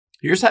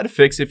Here's how to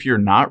fix if you're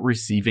not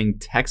receiving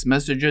text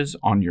messages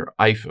on your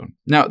iPhone.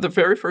 Now, the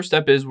very first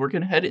step is we're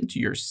going to head into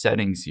your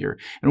settings here,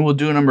 and we'll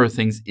do a number of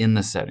things in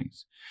the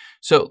settings.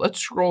 So let's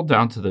scroll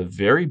down to the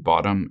very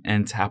bottom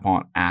and tap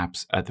on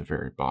apps at the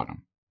very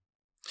bottom.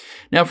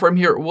 Now from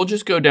here, we'll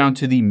just go down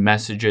to the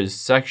messages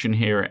section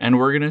here, and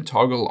we're going to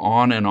toggle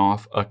on and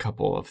off a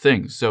couple of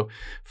things. So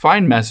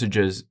find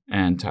messages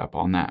and tap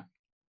on that.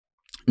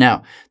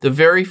 Now, the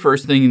very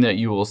first thing that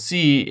you will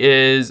see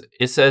is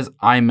it says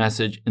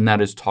iMessage, and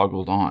that is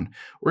toggled on.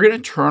 We're going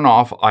to turn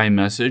off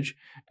iMessage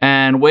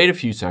and wait a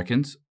few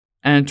seconds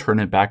and turn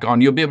it back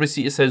on. You'll be able to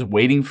see it says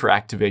waiting for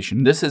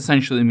activation. This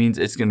essentially means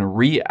it's going to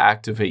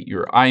reactivate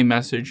your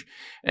iMessage.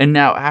 And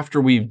now after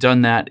we've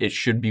done that, it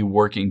should be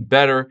working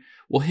better.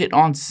 We'll hit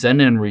on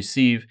send and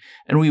receive,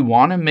 and we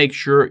want to make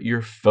sure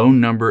your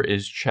phone number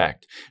is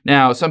checked.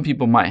 Now, some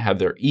people might have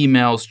their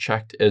emails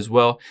checked as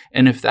well,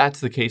 and if that's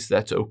the case,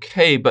 that's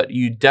okay, but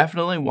you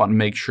definitely want to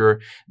make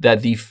sure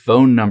that the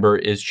phone number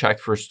is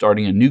checked for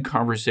starting a new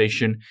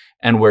conversation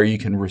and where you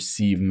can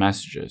receive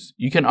messages.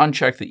 You can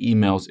uncheck the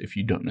emails if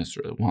you don't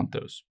necessarily want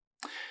those.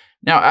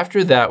 Now,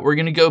 after that, we're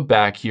going to go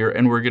back here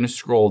and we're going to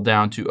scroll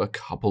down to a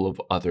couple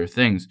of other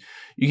things.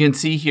 You can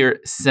see here,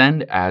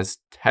 send as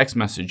text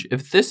message.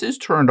 If this is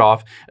turned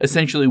off,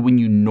 essentially when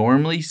you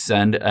normally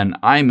send an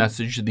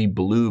iMessage, the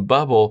blue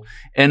bubble,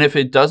 and if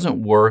it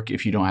doesn't work,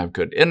 if you don't have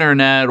good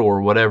internet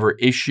or whatever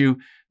issue,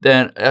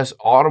 then as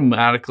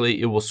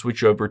automatically it will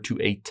switch over to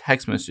a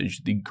text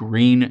message, the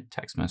green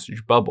text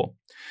message bubble.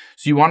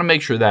 So you want to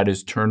make sure that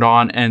is turned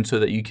on, and so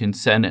that you can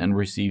send and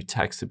receive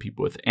text to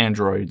people with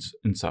Androids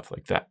and stuff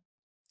like that.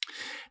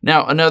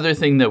 Now, another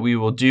thing that we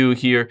will do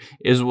here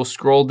is we'll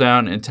scroll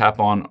down and tap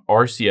on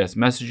RCS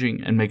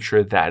Messaging and make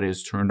sure that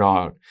is turned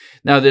on.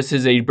 Now, this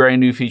is a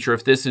brand new feature.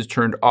 If this is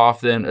turned off,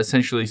 then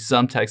essentially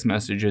some text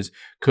messages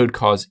could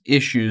cause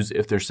issues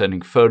if they're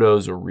sending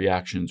photos or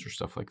reactions or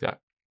stuff like that.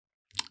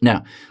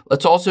 Now,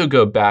 let's also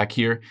go back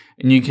here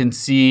and you can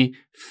see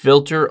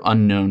filter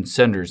unknown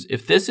senders.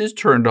 If this is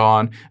turned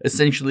on,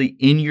 essentially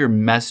in your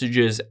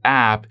messages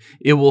app,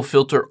 it will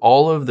filter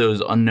all of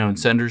those unknown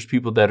senders,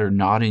 people that are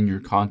not in your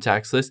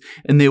contacts list,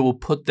 and they will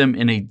put them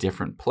in a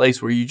different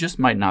place where you just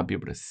might not be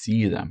able to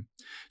see them.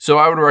 So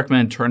I would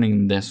recommend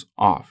turning this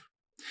off.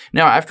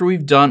 Now, after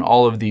we've done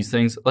all of these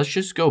things, let's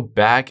just go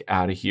back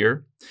out of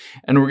here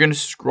and we're going to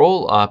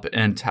scroll up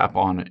and tap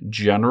on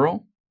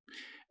General.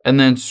 And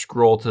then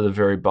scroll to the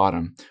very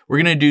bottom. We're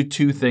going to do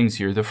two things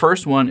here. The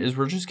first one is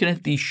we're just going to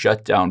hit the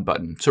shutdown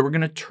button. So we're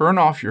going to turn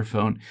off your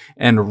phone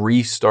and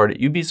restart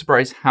it. You'd be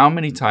surprised how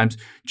many times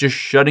just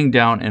shutting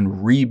down and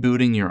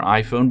rebooting your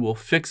iPhone will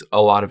fix a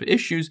lot of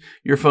issues.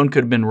 Your phone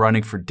could have been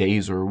running for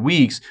days or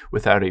weeks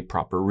without a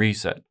proper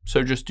reset.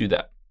 So just do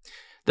that.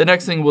 The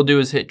next thing we'll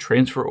do is hit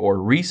transfer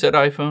or reset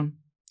iPhone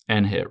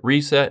and hit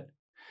reset.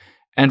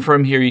 And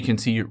from here, you can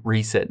see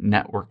reset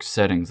network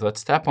settings.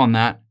 Let's tap on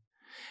that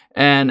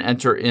and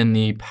enter in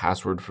the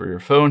password for your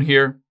phone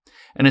here.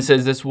 And it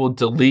says this will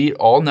delete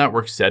all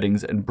network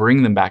settings and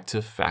bring them back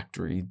to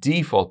factory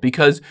default,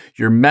 because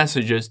your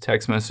messages,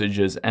 text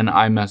messages, and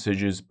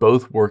iMessages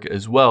both work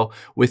as well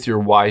with your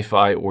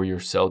Wi-Fi or your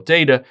cell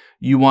data.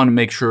 You want to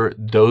make sure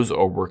those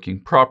are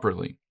working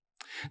properly.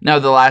 Now,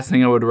 the last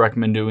thing I would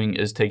recommend doing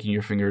is taking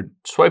your finger,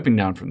 swiping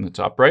down from the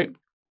top right,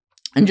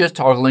 and just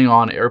toggling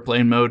on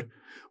airplane mode,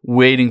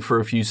 waiting for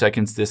a few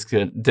seconds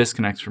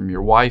disconnects from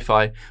your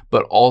Wi-Fi,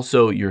 but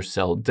also your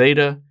cell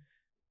data,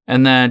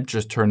 and then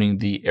just turning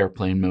the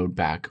airplane mode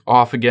back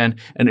off again,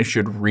 and it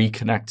should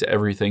reconnect to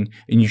everything,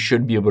 and you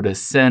should be able to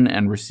send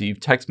and receive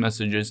text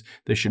messages.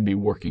 They should be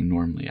working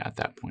normally at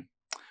that point.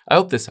 I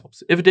hope this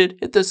helps. If it did,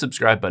 hit the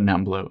subscribe button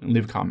down below and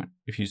leave a comment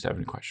if you have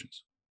any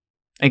questions.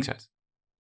 Thanks, guys.